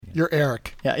You're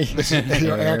Eric. Yeah,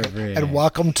 You're Eric. And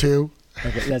welcome to...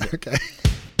 Okay, that's it. Okay.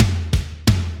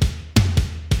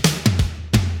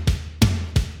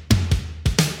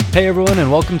 Hey everyone, and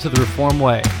welcome to The Reform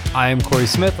Way. I am Corey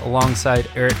Smith alongside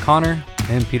Eric Connor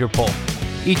and Peter Pohl.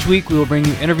 Each week we will bring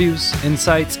you interviews,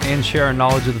 insights, and share our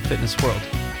knowledge of the fitness world.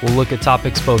 We'll look at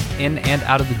topics both in and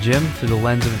out of the gym through the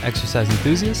lens of an exercise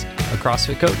enthusiast, a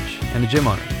CrossFit coach, and a gym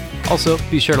owner. Also,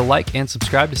 be sure to like and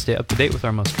subscribe to stay up to date with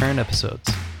our most current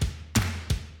episodes.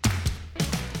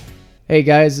 Hey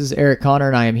guys, this is Eric Connor,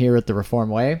 and I am here with The Reform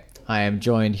Way. I am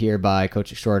joined here by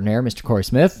Coach Extraordinaire, Mr. Corey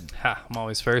Smith. Ha, I'm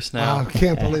always first now. I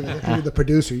can't believe it. You're the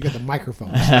producer. You got the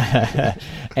microphone.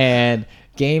 And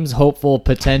games hopeful,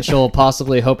 potential,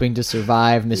 possibly hoping to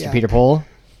survive, Mr. Yeah. Peter Pohl.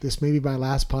 This may be my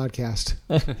last podcast.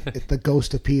 The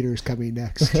ghost of Peter is coming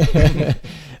next.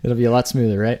 It'll be a lot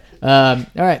smoother, right? All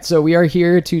right, so we are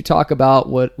here to talk about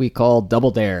what we call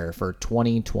Double Dare for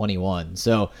 2021.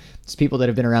 So it's people that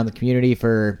have been around the community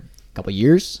for couple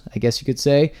years, I guess you could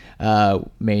say,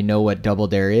 may know what Double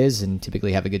Dare is and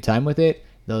typically have a good time with it.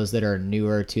 Those that are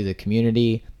newer to the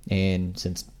community and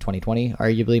since 2020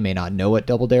 arguably may not know what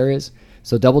Double Dare is.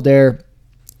 So Double Dare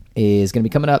is going to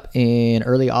be coming up in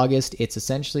early August. It's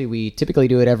essentially, we typically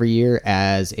do it every year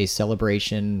as a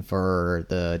celebration for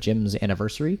the gym's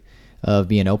anniversary of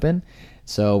being open.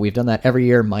 So we've done that every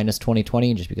year minus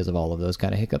 2020 just because of all of those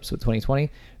kind of hiccups with 2020,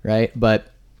 right? But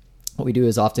what we do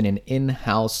is often an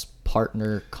in-house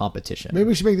partner competition. Maybe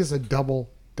we should make this a double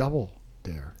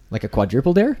dare. Like a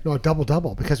quadruple dare? No, a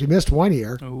double, because we missed one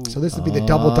year. Ooh. So this would be the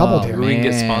double dare. We can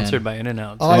get man. sponsored by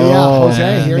In-N-Out. Oh, yeah.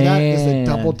 Jose, hear that? man. It's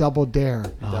a double dare.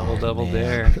 Double man.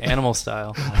 dare, animal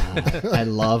style. I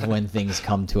love when things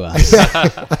come to us.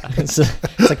 it's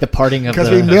like the parting of the...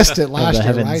 Because we missed it last year,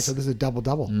 heavens. right? So this is a double.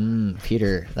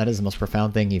 Peter, that is the most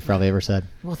profound thing you've probably ever said.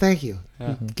 Well, thank you.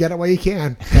 Get it while you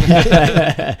can.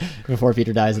 Before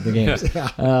Peter dies at the games.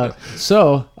 Yeah.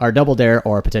 So our Double Dare,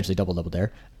 or potentially double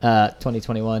dare,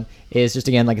 2021 is just,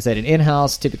 again, like I said, an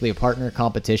in-house, typically a partner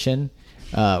competition,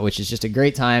 which is just a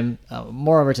great time,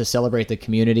 moreover to celebrate the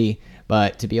community,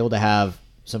 but to be able to have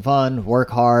some fun, work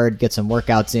hard, get some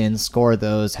workouts in, score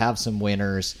those, have some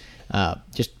winners,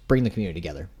 just bring the community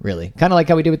together, really. Kind of like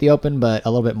how we do with the Open, but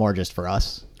a little bit more just for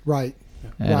us. Right.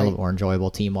 And a little bit more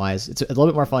enjoyable team-wise. It's a little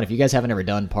bit more fun. If you guys haven't ever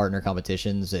done partner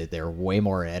competitions, they're way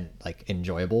more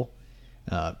enjoyable.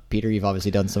 Peter, you've obviously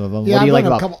done some of them. Yeah, What do you like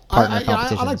I've done about partner I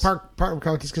competitions? like partner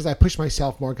competitions because I push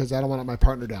myself more because I don't want to let my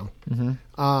partner down.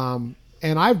 Mm-hmm.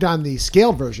 And I've done the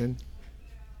scaled version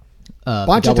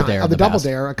bunch of times, of the Double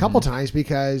Dare a couple times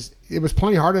because it was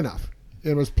plenty hard enough.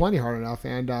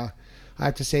 And I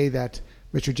have to say that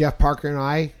Mr. Jeff Parker and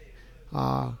I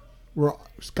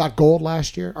got gold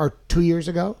last year or 2 years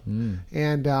ago,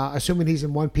 and assuming he's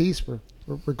in one piece,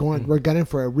 we're gunning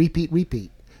for a repeat.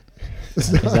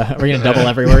 We're gonna double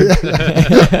every word.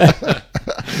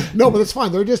 No, but it's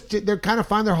fine. They're kind of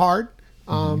fun. They're hard.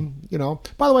 You know.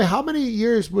 By the way, how many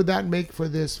years would that make for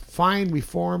this fine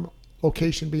Reform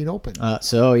location being open?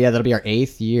 So yeah, that'll be our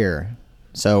 8th year.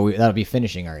 So that'll be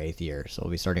finishing our 8th year. So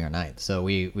we'll be starting our 9th. So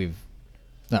we've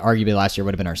arguably last year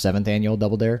would have been our 7th annual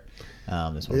Double Dare.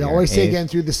 This will They be our always say 8th. getting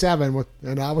through the 7,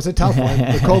 and that was a tough one.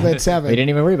 The COVID 7. We didn't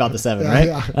even worry about the 7, Yeah, right?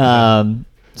 yeah.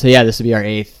 So yeah, this will be our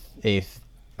 8th,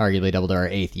 arguably Double Dare, our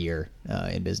 8th year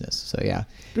in business. So yeah,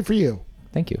 Good for you.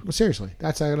 thank you. Well, seriously,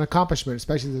 that's an accomplishment,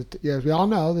 especially as we all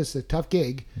know, this is a tough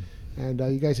gig, and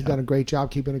you guys have done a great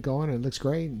job keeping it going, and it looks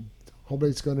great. And hopefully,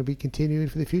 it's going to be continuing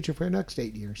for the future for the next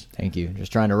 8 years. Thank you.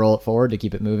 Just trying to roll it forward to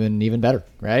keep it moving even better,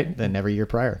 right, than every year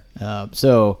prior.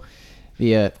 So,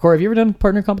 Corey, have you ever done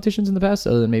partner competitions in the past,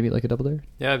 other than maybe like a Double Dare?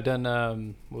 Yeah, I've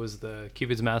done, what was the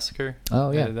Cupid's Massacre?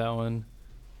 Oh, yeah. I did that one.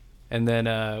 And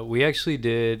then we actually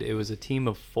did, it was a team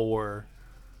of 4.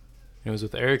 It was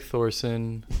with Eric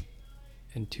Thorson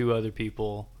and 2 other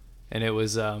people. And it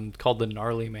was called the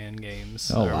Gnarly Man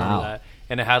Games. Oh, I remember wow. that.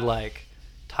 And it had like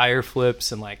tire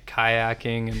flips and like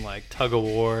kayaking and like tug of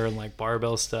war and like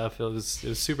barbell stuff. It was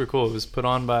super cool. It was put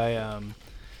on by,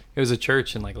 it was a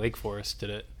church in like Lake Forest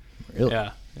did it. Really?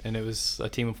 Yeah. And it was a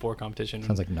team of 4 competition.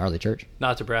 Sounds like gnarly church.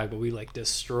 Not to brag, but we like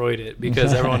destroyed it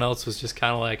because everyone else was just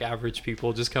kind of like average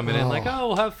people just coming in like, oh,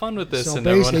 we'll have fun with this. So And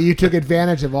basically, everyone you took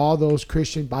advantage of all those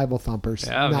Christian Bible thumpers.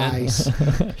 Yeah, man. Nice.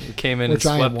 came in Which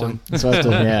and I am swept one. them. So I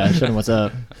still, yeah, show them what's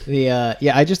up. Yeah,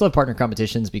 I just love partner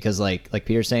competitions because like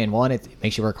Peter's saying, 1, it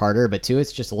makes you work harder, but 2,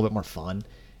 it's just a little bit more fun.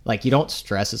 Like you don't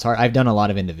stress as hard. I've done a lot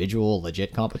of individual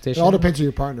legit competition. It all depends on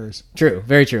your partners. True,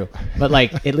 very true. But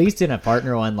like at least in a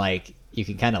partner one, like you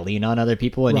can kind of lean on other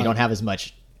people and you Right. don't have as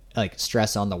much like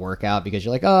stress on the workout because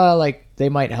you're like, oh, like they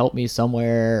might help me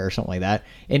somewhere or something like that.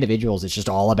 Individuals, it's just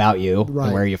all about you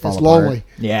and where you fall apart. Lonely.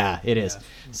 Yeah, it is. Yeah.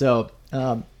 So,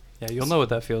 yeah, you'll know what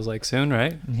that feels like soon,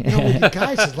 right?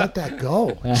 Guys, just let that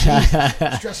go.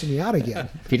 Jeez, stressing me out again.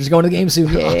 Peter's going to the game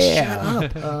soon. Yeah.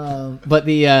 Shut up. But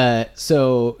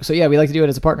so yeah, we like to do it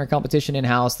as a partner competition in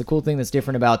house. The cool thing that's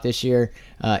different about this year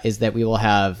is that we will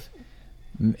have.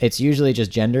 It's usually just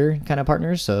gender kind of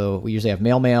partners. So we usually have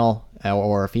male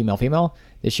or female.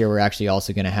 This year we're actually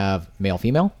also going to have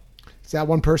male-female. Is that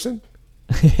one person?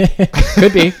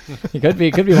 Could be.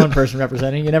 It could be one person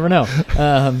representing. You never know.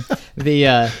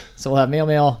 So we'll have male,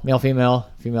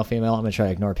 female. I'm going to try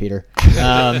to ignore Peter.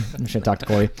 I'm just going to talk to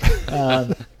Corey.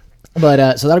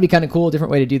 But so that'll be kind of cool,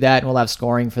 different way to do that, and we'll have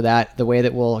scoring for that. The way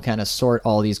that we'll kind of sort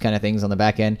all these kind of things on the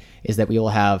back end is that we will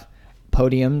have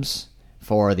podiums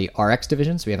for the RX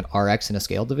division. So we have an RX and a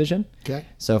scale division. Okay.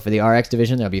 So for the RX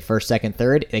division, there'll be first, second,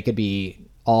 third. It could be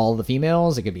all the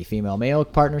females. It could be female-male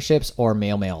partnerships or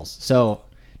male-males. So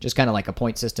just kind of like a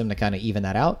point system to kind of even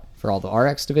that out for all the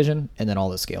RX division and then all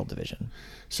the scale division.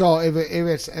 So if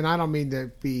it's, and I don't mean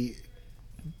to be,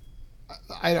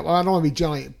 I don't want to be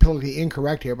generally politically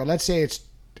incorrect here, but let's say it's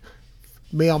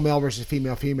male versus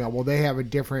female. Well, they have a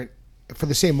different, for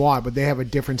the same WOD, but they have a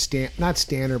different not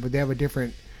standard, but they have a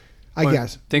different, I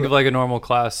guess. Think of like a normal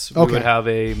class. We would have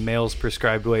a male's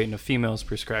prescribed weight and a female's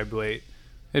prescribed weight.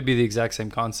 It'd be the exact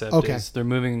same concept. Okay. They're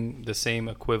moving the same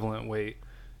equivalent weight,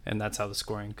 and that's how the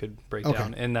scoring could break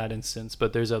down in that instance.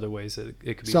 But there's other ways that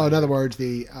it could be. So in other words,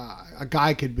 a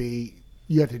guy could be,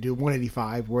 you have to do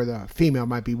 185, where the female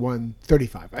might be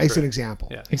 135. It's an example.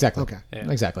 Yeah. Exactly. Okay. Yeah.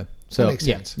 Exactly. So that makes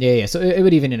sense. Yeah. So it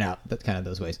would even it out, that kind of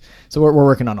those ways. So we're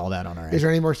working on all that on our end. Is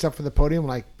there any more stuff for the podium,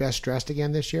 like best dressed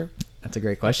again this year? That's a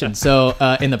great question. So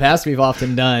in the past, we've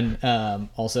often done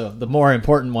also the more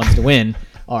important ones to win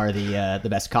are the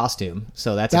best costume.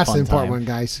 So that's a fun the important time. one,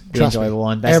 guys. The Trust enjoyable me.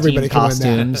 one. Best Everybody team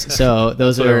costumes. So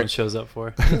those what are everyone shows up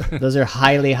for. those are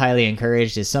highly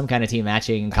encouraged. Is some kind of team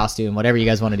matching costume, whatever you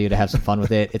guys want to do to have some fun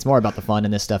with it. It's more about the fun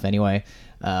in this stuff anyway.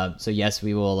 So yes,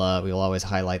 we will always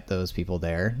highlight those people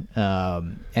there.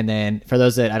 And then for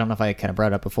those that I don't know if I kind of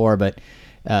brought it up before, but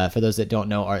for those that don't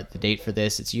know the date for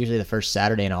this, it's usually the first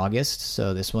Saturday in August.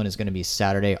 So this one is going to be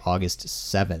Saturday, August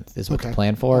 7th is what to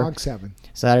plan for. August 7th.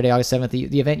 Saturday, August 7th.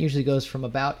 The event usually goes from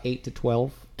about 8 to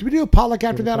 12. Do we do a potluck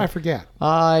after that? I forget.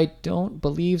 I don't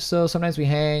believe so. Sometimes we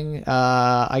hang.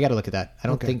 I got to look at that. I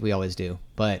don't think we always do.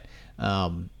 But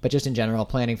just in general,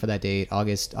 planning for that date,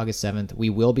 August 7th.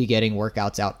 We will be getting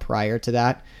workouts out prior to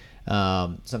that.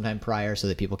 Sometime prior so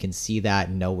that people can see that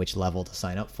and know which level to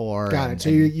sign up for. Got it. So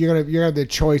you're gonna have the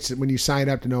choice when you sign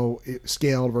up to know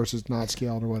scaled versus not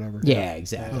scaled or whatever. Yeah,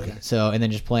 exactly. Okay. So and then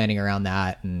just planning around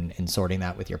that and sorting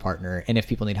that with your partner. And if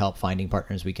people need help finding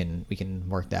partners, we can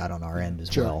work that on our end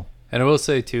as well. And I will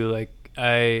say too, like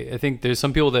I think there's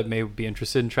some people that may be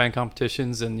interested in trying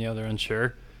competitions and they're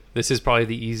unsure. This is probably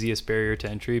the easiest barrier to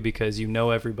entry because you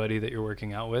know everybody that you're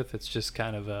working out with. It's just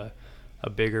kind of a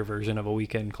bigger version of a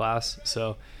weekend class.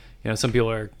 So, some people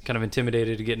are kind of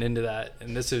intimidated to getting into that.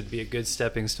 And this would be a good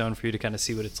stepping stone for you to kind of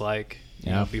see what it's like,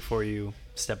 you know, before you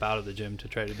step out of the gym to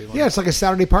try to do one. Yeah, it's like a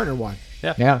Saturday partner one.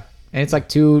 Yeah. And it's like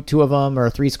two of them or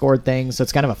 3 scored things. So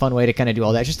it's kind of a fun way to kind of do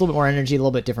all that. Just a little bit more energy, a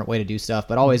little bit different way to do stuff.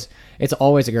 But it's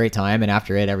always a great time. And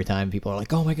after it, every time people are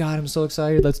like, oh my God, I'm so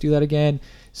excited. Let's do that again.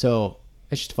 So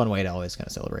it's just a fun way to always kind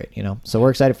of celebrate, So we're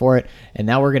excited for it. And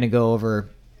now we're going to go over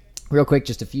real quick,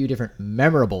 just a few different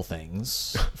memorable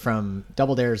things from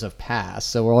Double Dares of past.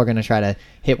 So we're all going to try to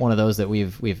hit one of those that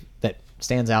that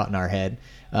stands out in our head.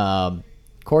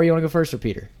 Corey, you want to go first or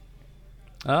Peter?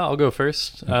 I'll go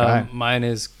first. Okay. Mine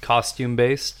is costume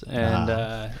based,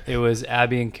 and it was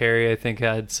Abby and Carrie. I think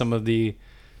had some of the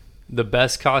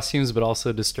best costumes, but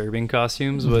also disturbing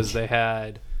costumes. Was they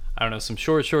had, I don't know, some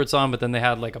short shorts on, but then they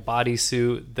had like a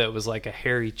bodysuit that was like a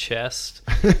hairy chest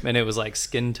and it was like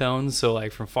skin tones. So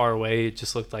like from far away, it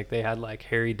just looked like they had like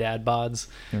hairy dad bods.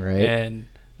 Right. And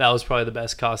that was probably the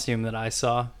best costume that I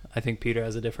saw. I think Peter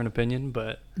has a different opinion,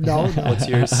 but no. What's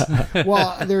yours?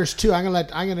 Well, there's two. I'm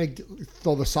gonna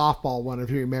throw the softball one, if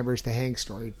he remembers the hang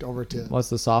story, over to. What's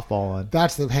the softball one?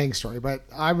 That's the hang story. But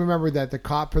I remember that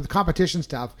for the competition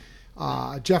stuff,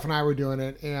 Jeff and I were doing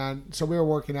it, and so we were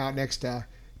working out next to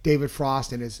David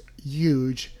Frost and his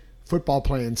huge football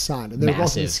playing son, and they were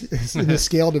both in the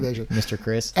scale division. Mr.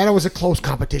 Chris. And it was a close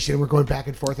competition. We're going back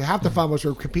and forth. And half the fun was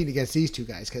we were competing against these two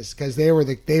guys because they were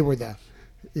the.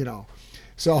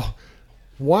 So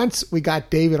Once we got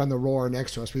David on the rower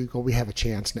next to us, we have a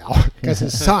chance now. Because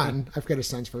his son, I forget his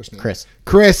son's first name.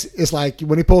 Chris is like,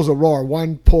 when he pulls a rower,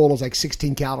 one pull is like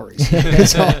 16 calories.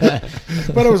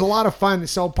 But it was a lot of fun.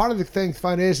 So part of the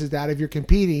fun is that if you're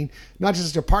competing, not just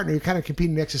as a partner, you're kind of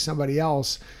competing next to somebody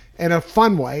else in a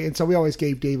fun way. And so we always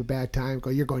gave Dave a bad time.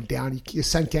 Go, you're going down. Your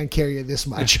son can't carry you this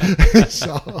much.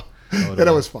 So... Totally. But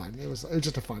it was fun. It was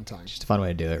just a fun time. Just a fun way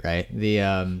to do it, right? The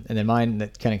and then mine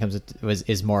that kind of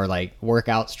is more like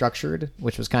workout structured,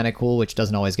 which was kind of cool, which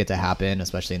doesn't always get to happen,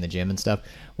 especially in the gym and stuff.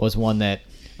 Was one that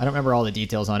I don't remember all the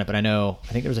details on it, but I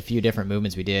think there was a few different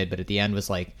movements we did, but at the end was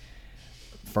like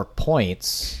for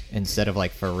points instead of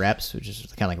like for reps, which is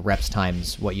kind of like reps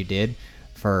times what you did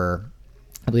for.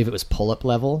 I believe it was pull-up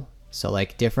level. So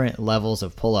like different levels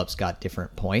of pull-ups got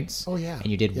different points. Oh yeah. And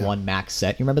you did one max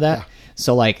set. You remember that? Yeah.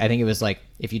 So like I think it was like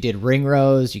if you did ring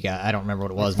rows, you got I don't remember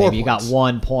what it was. Maybe you got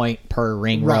 1 point per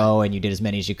ring row, and you did as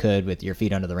many as you could with your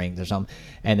feet under the rings or something.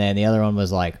 And then the other one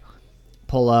was like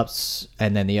pull-ups,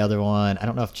 and then the other one I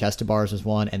don't know if chest to bars was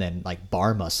one, and then like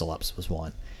bar muscle ups was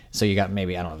one. So you got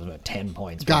maybe I don't know 10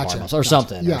 points per bar muscle or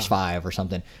something. Yeah. Or 5 or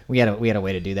something. We had a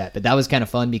way to do that, but that was kind of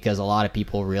fun because a lot of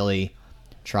people really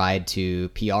tried to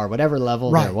PR whatever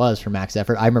level there was for max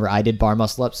effort. I remember I did bar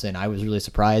muscle ups and I was really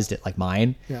surprised at like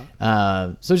mine.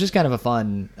 Yeah. So it's just kind of a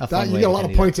fun you get a lot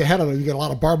of points ahead of them. You get a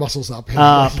lot of bar muscles up.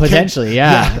 Potentially,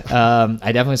 yeah.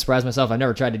 I definitely surprised myself. I've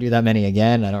never tried to do that many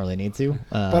again. I don't really need to.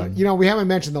 But we haven't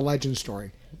mentioned the legend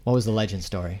story. What was the legend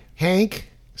story?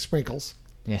 Hank Sprinkles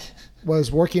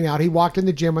was working out. He walked in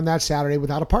the gym on that Saturday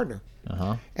without a partner.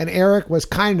 And Eric was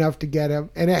kind enough to get him.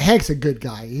 And Hank's a good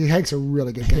guy. Hank's a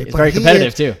really good guy. He's very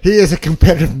competitive too. He is a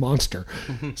competitive monster.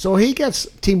 So he gets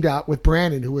teamed up with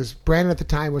Brandon, Brandon at the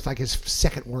time was like his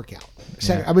second workout.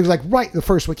 I mean, it was like the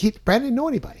first week. Brandon didn't know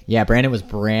anybody. Yeah, Brandon was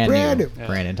brand new.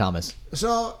 Brandon Thomas.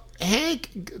 So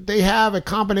Hank, they have a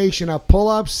combination of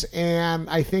pull-ups and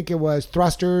I think it was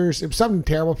thrusters. It was something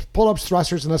terrible. Pull-ups,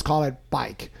 thrusters, and let's call it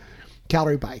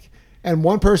calorie bike. And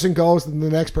one person goes and the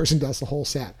next person does the whole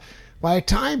set. By the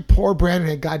time poor Brandon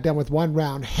had got done with one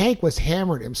round, Hank was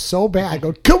hammering him so bad. I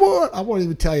go, come on! I won't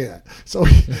even tell you that. So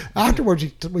afterwards,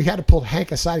 we had to pull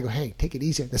Hank aside and go, Hank, take it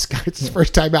easy on this guy. It's his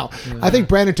first time out. Yeah. I think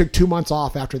Brandon took 2 months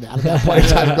off after that at that point in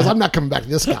time because I'm not coming back to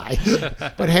this guy.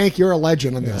 But Hank, you're a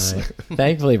legend on this. Right.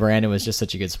 Thankfully, Brandon was just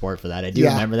such a good sport for that. I do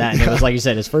remember that. And it was like you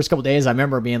said, his first couple days, I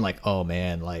remember being like, oh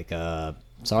man, like,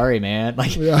 sorry, man.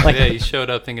 You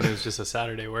showed up thinking it was just a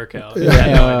Saturday workout. You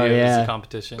had no idea it was a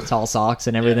competition. Tall socks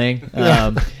and everything.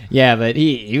 But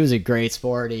he was a great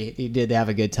sport. He did have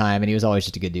a good time, and he was always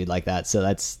just a good dude like that. So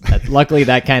that's luckily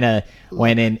that kind of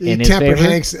went in his favor. Tempered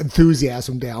Hank's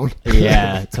enthusiasm down.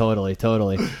 Yeah, totally.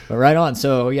 But right on.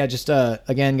 So yeah, just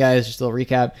again, guys, just a little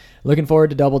recap. Looking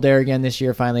forward to Double Dare again this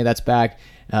year. Finally, that's back.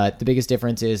 The biggest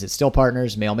difference is it's still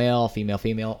partners, male,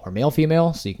 female, or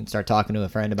male. So you can start talking to a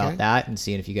friend about that and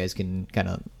seeing if you guys can kind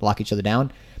of lock each other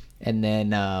down. And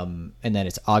then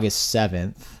it's August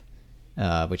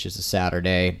 7th, which is a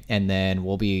Saturday. And then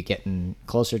we'll be getting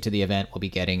closer to the event. We'll be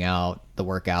getting out the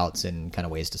workouts and kind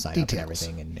of ways to sign up and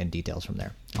everything and details from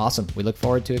there. Awesome. We look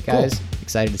forward to it, guys. Cool.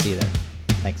 Excited to see you there.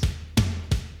 Thanks.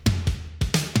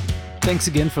 Thanks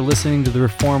again for listening to The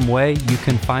Reform Way. You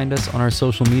can find us on our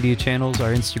social media channels.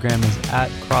 Our Instagram is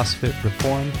 @CrossFit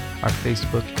Reform. Our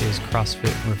Facebook is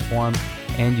CrossFit Reform.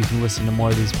 And you can listen to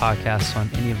more of these podcasts on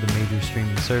any of the major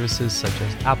streaming services such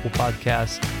as Apple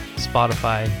Podcasts,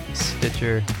 Spotify,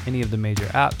 Stitcher, any of the major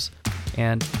apps,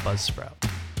 and Buzzsprout.